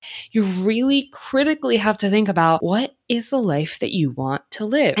you really critically have to think about what is the life that you want to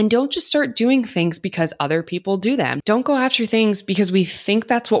live. And don't just start doing things because other people do them. Don't go after things because we think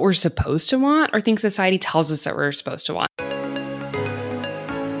that's what we're supposed to want or think society tells us that we're supposed to want.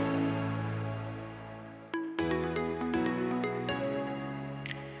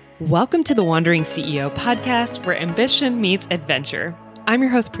 Welcome to the Wandering CEO podcast, where ambition meets adventure. I'm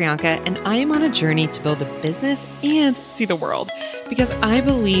your host, Priyanka, and I am on a journey to build a business and see the world, because I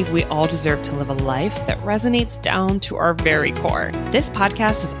believe we all deserve to live a life that resonates down to our very core. This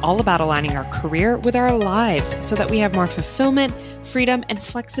podcast is all about aligning our career with our lives so that we have more fulfillment, freedom, and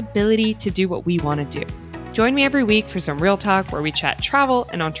flexibility to do what we want to do. Join me every week for some real talk where we chat travel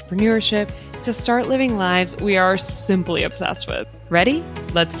and entrepreneurship to start living lives we are simply obsessed with. Ready?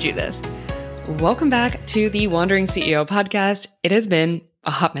 Let's do this. Welcome back to the Wandering CEO podcast. It has been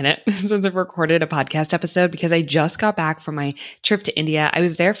a hot minute since I've recorded a podcast episode because I just got back from my trip to India. I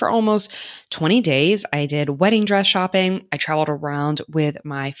was there for almost 20 days. I did wedding dress shopping. I traveled around with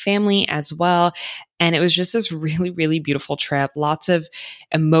my family as well. And it was just this really, really beautiful trip, lots of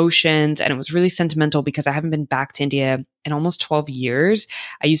emotions. And it was really sentimental because I haven't been back to India in almost 12 years.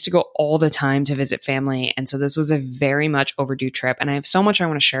 I used to go all the time to visit family. And so this was a very much overdue trip. And I have so much I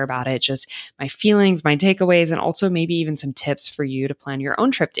want to share about it, just my feelings, my takeaways, and also maybe even some tips for you to plan your own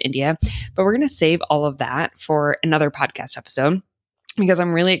trip to India. But we're going to save all of that for another podcast episode, because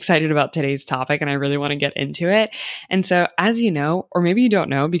I'm really excited about today's topic and I really want to get into it. And so, as you know, or maybe you don't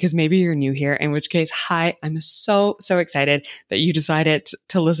know, because maybe you're new here, in which case, hi, I'm so excited that you decided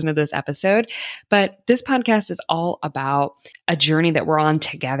to listen to this episode. But this podcast is all about a journey that we're on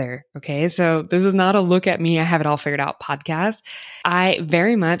together. Okay. So this is not a look at me, I have it all figured out podcast. I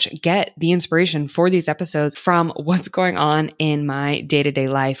very much get the inspiration for these episodes from what's going on in my day-to-day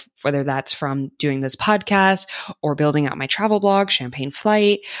life, whether that's from doing this podcast or building out my travel blog, Champagne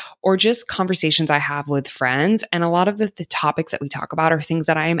Flight, or just conversations I have with friends. And a lot of the topics that we talk about are things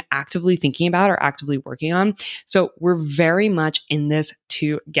that I am actively thinking about or actively working on. So we're very much in this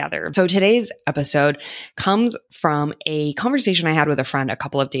together. So today's episode comes from a conversation I had with a friend a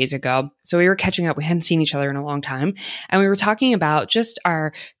couple of days ago. So we were catching up. We hadn't seen each other in a long time. And we were talking about just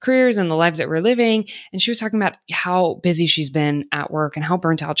our careers and the lives that we're living. And she was talking about how busy she's been at work and how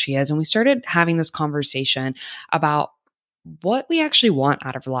burnt out she is. And we started having this conversation about what we actually want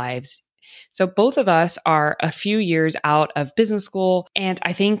out of lives. So both of us are a few years out of business school. And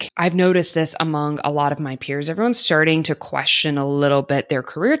I think I've noticed this among a lot of my peers. Everyone's starting to question a little bit their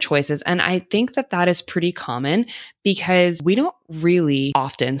career choices. And I think that that is pretty common because we don't really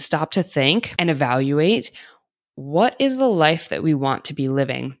often stop to think and evaluate what is the life that we want to be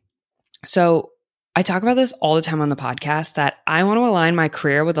living. So I talk about this all the time on the podcast, that I want to align my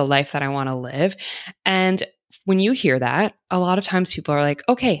career with the life that I want to live. And when you hear that, a lot of times people are like,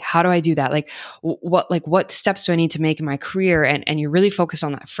 okay, how do I do that? What steps do I need to make in my career? And you're really focused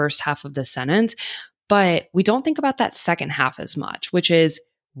on that first half of the sentence, but we don't think about that second half as much, which is,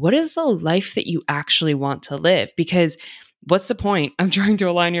 what is the life that you actually want to live? Because what's the point of trying to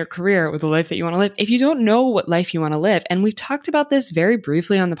align your career with the life that you want to live if you don't know what life you want to live? And we've talked about this very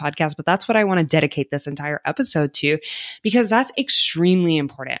briefly on the podcast, but that's what I want to dedicate this entire episode to, because that's extremely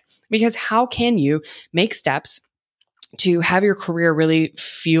important. Because how can you make steps to have your career really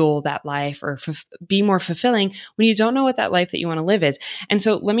fuel that life or be more fulfilling when you don't know what that life that you want to live is? And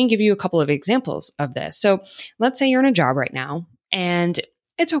so let me give you a couple of examples of this. So let's say you're in a job right now and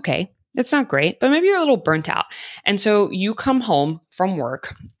it's okay. It's not great, but maybe you're a little burnt out. And so you come home from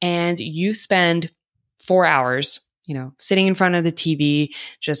work and you spend 4 hours, sitting in front of the TV,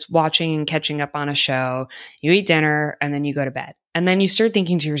 just watching and catching up on a show. You eat dinner and then you go to bed. And then you start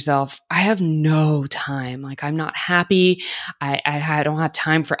thinking to yourself, I have no time. Like, I'm not happy. I don't have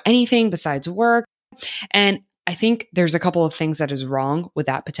time for anything besides work. And I think there's a couple of things that is wrong with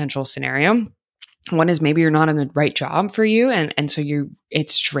that potential scenario. One is maybe you're not in the right job for you. And so it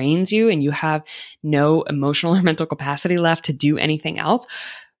strains you and you have no emotional or mental capacity left to do anything else.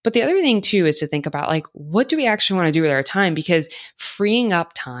 But the other thing too is to think about, what do we actually want to do with our time? Because freeing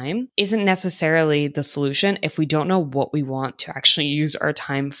up time isn't necessarily the solution if we don't know what we want to actually use our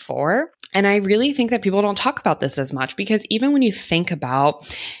time for. And I really think that people don't talk about this as much, because even when you think about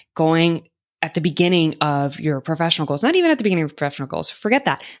going at the beginning of your professional goals, not even at the beginning of professional goals, forget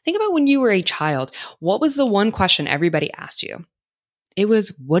that. Think about when you were a child. What was the one question everybody asked you? It was,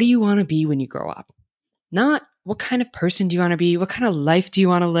 what do you want to be when you grow up? Not, what kind of person do you want to be? What kind of life do you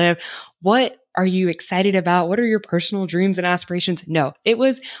want to live? What are you excited about? What are your personal dreams and aspirations? No, it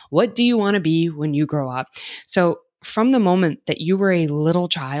was, what do you want to be when you grow up? So from the moment that you were a little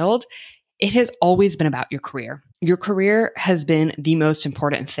child, it has always been about your career. Your career has been the most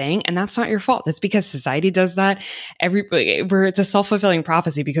important thing, and that's not your fault. That's because society does that. Where it's a self-fulfilling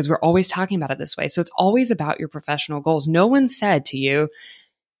prophecy because we're always talking about it this way. So it's always about your professional goals. No one said to you,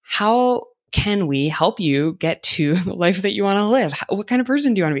 how can we help you get to the life that you want to live? What kind of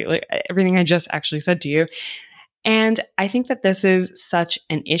person do you want to be? Like everything I just actually said to you. And I think that this is such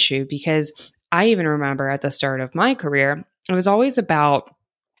an issue because I even remember at the start of my career, it was always about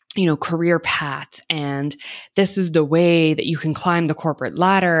career paths, and this is the way that you can climb the corporate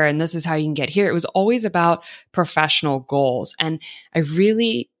ladder, and this is how you can get here. It was always about professional goals. And I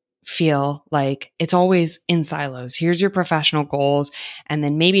really feel like it's always in silos. Here's your professional goals, and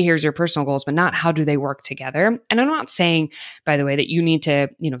then maybe here's your personal goals, but not how do they work together. And I'm not saying, by the way, that you need to,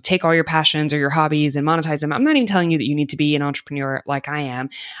 take all your passions or your hobbies and monetize them. I'm not even telling you that you need to be an entrepreneur like I am.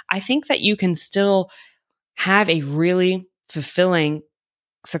 I think that you can still have a really fulfilling,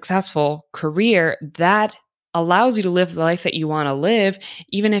 successful career that allows you to live the life that you want to live,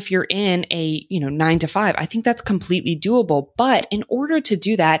 even if you're in a 9 to 5. I think that's completely doable. But in order to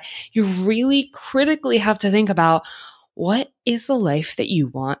do that, you really critically have to think about, what is the life that you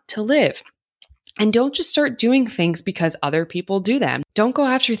want to live? And don't just start doing things because other people do them. Don't go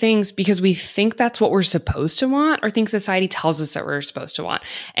after things because we think that's what we're supposed to want or think society tells us that we're supposed to want.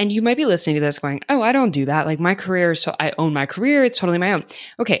 And you might be listening to this going, oh, I don't do that. Like my career, so I own my career. It's totally my own.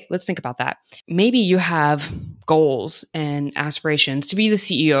 Okay, let's think about that. Maybe you have goals and aspirations to be the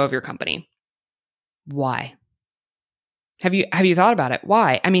CEO of your company. Why? Have you thought about it?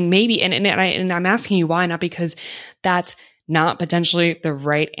 Why? I mean, maybe, and I'm asking you why, not because that's not potentially the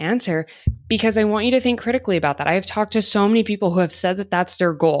right answer, because I want you to think critically about that. I have talked to so many people who have said that that's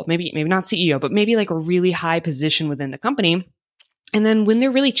their goal. Maybe not CEO, but maybe like a really high position within the company. And then when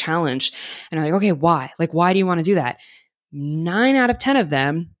they're really challenged and are like, okay, why? Like, why do you want to do that? 9 out of 10 of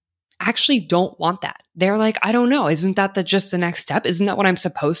them actually don't want that. They're like, I don't know. Isn't that just the next step? Isn't that what I'm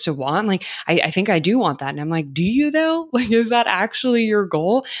supposed to want? Like, I think I do want that. And I'm like, do you though? Like, is that actually your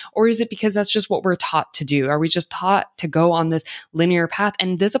goal? Or is it because that's just what we're taught to do? Are we just taught to go on this linear path?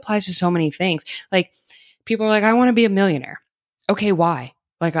 And this applies to so many things. Like, people are like, I want to be a millionaire. Okay, why?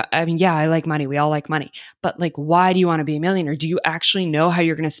 Like, I mean, yeah, I like money. We all like money. But like, why do you want to be a millionaire? Do you actually know how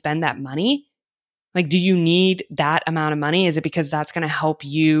you're going to spend that money? Like, do you need that amount of money? Is it because that's going to help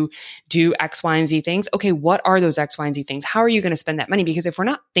you do X, Y, and Z things? Okay, what are those X, Y, and Z things? How are you going to spend that money? Because if we're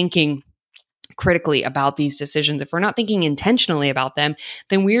not thinking critically about these decisions, if we're not thinking intentionally about them,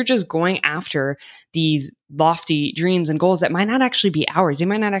 then we're just going after these lofty dreams and goals that might not actually be ours. They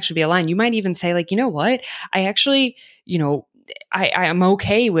might not actually be aligned. You might even say like, you know what? I actually, I am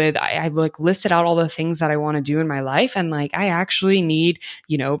okay with, I like listed out all the things that I want to do in my life. And like, I actually need,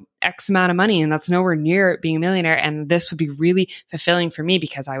 X amount of money, and that's nowhere near being a millionaire. And this would be really fulfilling for me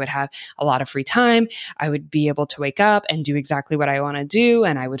because I would have a lot of free time. I would be able to wake up and do exactly what I want to do.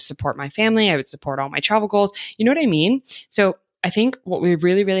 And I would support my family. I would support all my travel goals. You know what I mean? So I think what we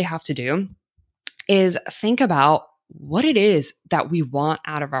really, really have to do is think about what it is that we want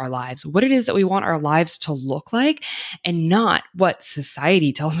out of our lives, what it is that we want our lives to look like, and not what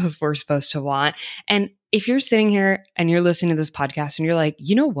society tells us we're supposed to want. And if you're sitting here and you're listening to this podcast and you're like,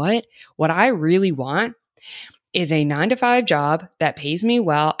 you know what I really want is a 9 to 5 job that pays me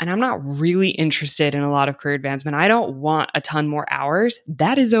well, and I'm not really interested in a lot of career advancement. I don't want a ton more hours.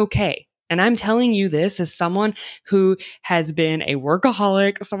 That is okay. And I'm telling you this as someone who has been a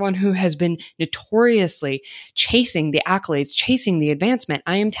workaholic, someone who has been notoriously chasing the accolades, chasing the advancement.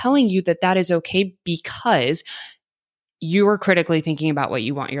 I am telling you that that is okay because you are critically thinking about what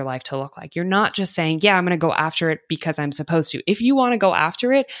you want your life to look like. You're not just saying, yeah, I'm going to go after it because I'm supposed to. If you want to go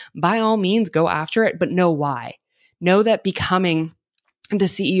after it, by all means, go after it, but know why. Know that becoming the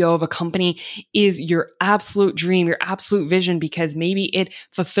CEO of a company is your absolute dream, your absolute vision, because maybe it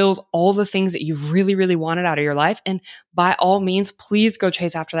fulfills all the things that you've really, really wanted out of your life. And by all means, please go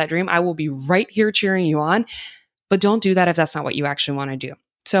chase after that dream. I will be right here cheering you on, but don't do that if that's not what you actually want to do.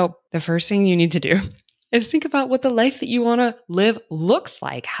 So the first thing you need to do is think about what the life that you want to live looks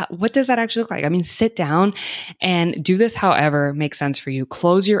like. What does that actually look like? I mean, sit down and do this however makes sense for you.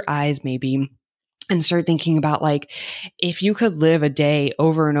 Close your eyes maybe and start thinking about like, if you could live a day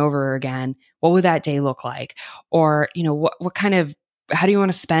over and over again, what would that day look like? Or, what kind of, how do you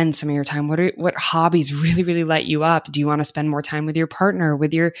want to spend some of your time? What hobbies really, really light you up? Do you want to spend more time with your partner,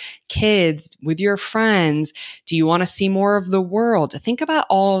 with your kids, with your friends? Do you want to see more of the world? Think about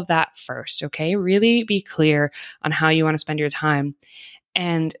all of that first, okay? Really be clear on how you want to spend your time.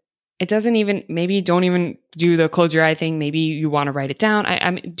 And it doesn't even, maybe don't even do the close your eye thing. Maybe you want to write it down.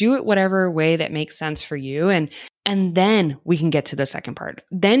 I mean, do it whatever way that makes sense for you. And And then we can get to the second part.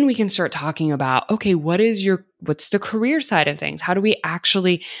 Then we can start talking about, okay, what's the career side of things? How do we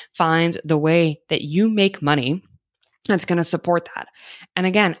actually find the way that you make money that's going to support that? And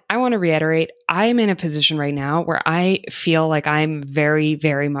again, I want to reiterate, I'm in a position right now where I feel like I'm very,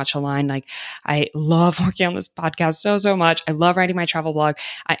 very much aligned. Like I love working on this podcast so much. I love writing my travel blog.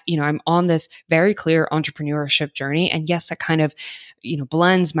 I'm on this very clear entrepreneurship journey. And yes, that kind of,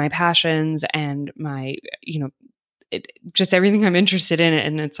 blends my passions and my, just everything I'm interested in.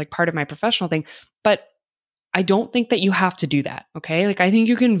 And it's like part of my professional thing. But I don't think that you have to do that. Okay. Like I think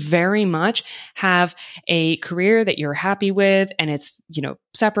you can very much have a career that you're happy with and it's,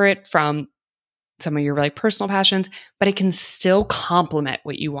 separate from some of your like personal passions, but it can still complement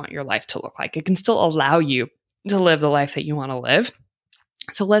what you want your life to look like. It can still allow you to live the life that you want to live.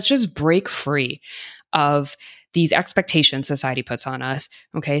 So let's just break free of these expectations society puts on us.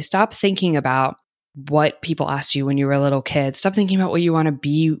 Okay. Stop thinking about what people asked you when you were a little kid. Stop thinking about what you want to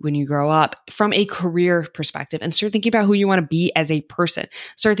be when you grow up from a career perspective and start thinking about who you want to be as a person.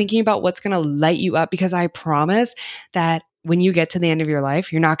 Start thinking about what's going to light you up, because I promise that when you get to the end of your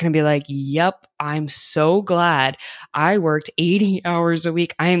life, you're not going to be like, yep, I'm so glad I worked 80 hours a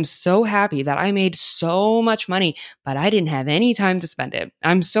week. I am so happy that I made so much money, but I didn't have any time to spend it.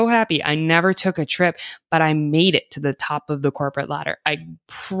 I'm so happy I never took a trip, but I made it to the top of the corporate ladder. I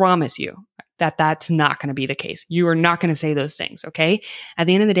promise you that that's not going to be the case. You are not going to say those things, okay? At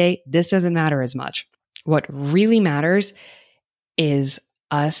the end of the day, this doesn't matter as much. What really matters is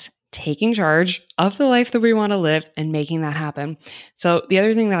us taking charge of the life that we want to live and making that happen. So the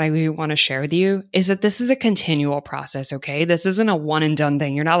other thing that I really want to share with you is that this is a continual process, okay? This isn't a one and done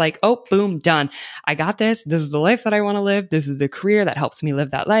thing. You're not like, oh, boom, done. I got this. This is the life that I want to live. This is the career that helps me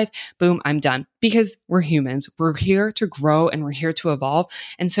live that life. Boom, I'm done. Because we're humans. We're here to grow and we're here to evolve.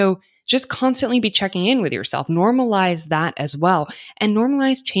 And so just constantly be checking in with yourself. Normalize that as well. And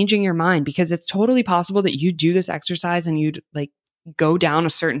normalize changing your mind, because it's totally possible that you do this exercise and you'd like go down a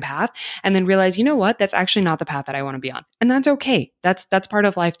certain path and then realize, you know what, that's actually not the path that I want to be on. And that's okay. That's part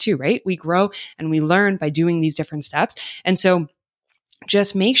of life too, right? We grow and we learn by doing these different steps. And so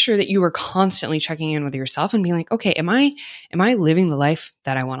just make sure that you are constantly checking in with yourself and being like, okay, am I living the life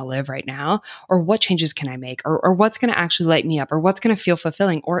that I want to live right now? Or what changes can I make? Or what's going to actually light me up? Or what's going to feel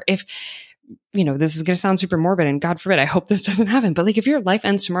fulfilling? Or if, this is going to sound super morbid and God forbid, I hope this doesn't happen. But like, if your life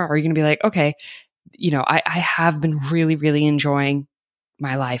ends tomorrow, are you going to be like, okay, I have been really, really enjoying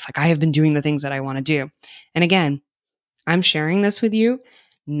my life. Like I have been doing the things that I want to do. And again, I'm sharing this with you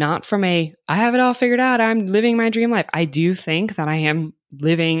not from I have it all figured out, I'm living my dream life. I do think that I am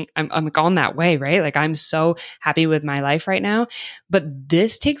living, I'm gone that way, right? Like I'm so happy with my life right now, but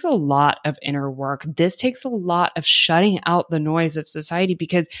this takes a lot of inner work. This takes a lot of shutting out the noise of society,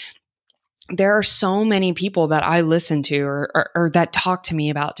 because there are so many people that I listen to or that talk to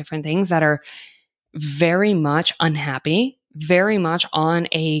me about different things that are very much unhappy, very much on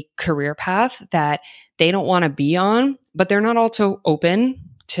a career path that they don't want to be on, but they're not also open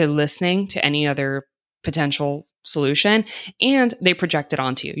to listening to any other potential solution, and they project it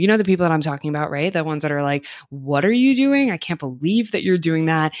onto you. You know the people that I'm talking about, right? The ones that are like, what are you doing? I can't believe that you're doing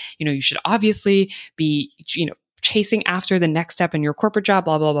that. You should obviously be, chasing after the next step in your corporate job,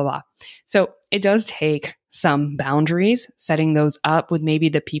 blah, blah, blah, blah. So it does take some boundaries, setting those up with maybe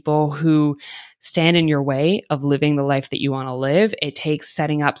the people who stand in your way of living the life that you want to live. It takes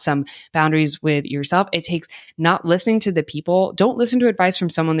setting up some boundaries with yourself. It takes not listening to the people. Don't listen to advice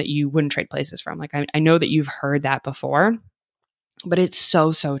from someone that you wouldn't trade places from. Like I know that you've heard that before, but it's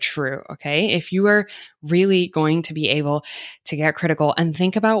so, so true. Okay. If you are really going to be able to get critical and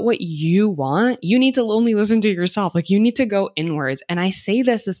think about what you want, you need to only listen to yourself. Like you need to go inwards. And I say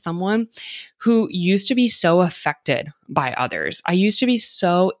this as someone who used to be so affected by others. I used to be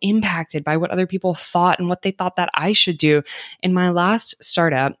so impacted by what other people thought and what they thought that I should do. In my last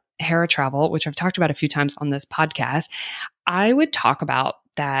startup, Hera Travel, which I've talked about a few times on this podcast, I would talk about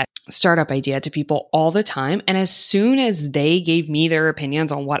that startup idea to people all the time. And as soon as they gave me their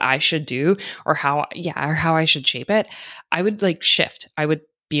opinions on what I should do or how I should shape it, I would like shift. I would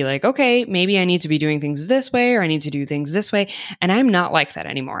be like, okay, maybe I need to be doing things this way, or I need to do things this way. And I'm not like that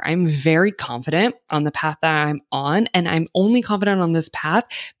anymore. I'm very confident on the path that I'm on. And I'm only confident on this path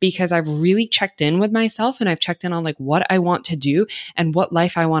because I've really checked in with myself, and I've checked in on like what I want to do and what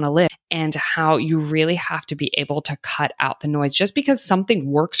life I want to live, and how you really have to be able to cut out the noise. Just because something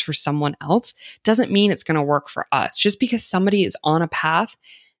works for someone else doesn't mean it's going to work for us. Just because somebody is on a path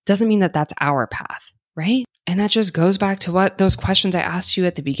doesn't mean that that's our path, right? And that just goes back to what those questions I asked you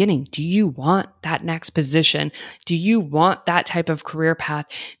at the beginning. Do you want that next position? Do you want that type of career path?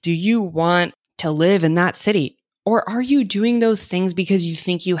 Do you want to live in that city? Or are you doing those things because you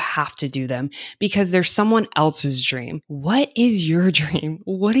think you have to do them, because they're someone else's dream? What is your dream?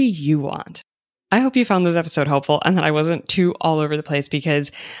 What do you want? I hope you found this episode helpful and that I wasn't too all over the place, because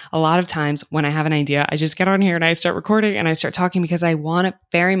a lot of times when I have an idea, I just get on here and I start recording and I start talking because I want to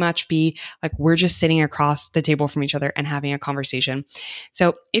very much be like we're just sitting across the table from each other and having a conversation.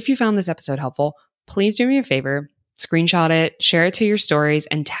 So if you found this episode helpful, please do me a favor. Screenshot it, share it to your stories,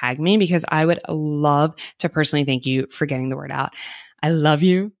 and tag me, because I would love to personally thank you for getting the word out. I love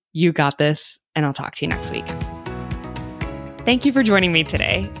you. You got this. And I'll talk to you next week. Thank you for joining me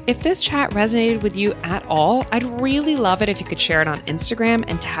today. If this chat resonated with you at all, I'd really love it if you could share it on Instagram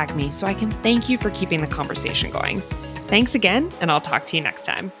and tag me so I can thank you for keeping the conversation going. Thanks again, and I'll talk to you next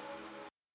time.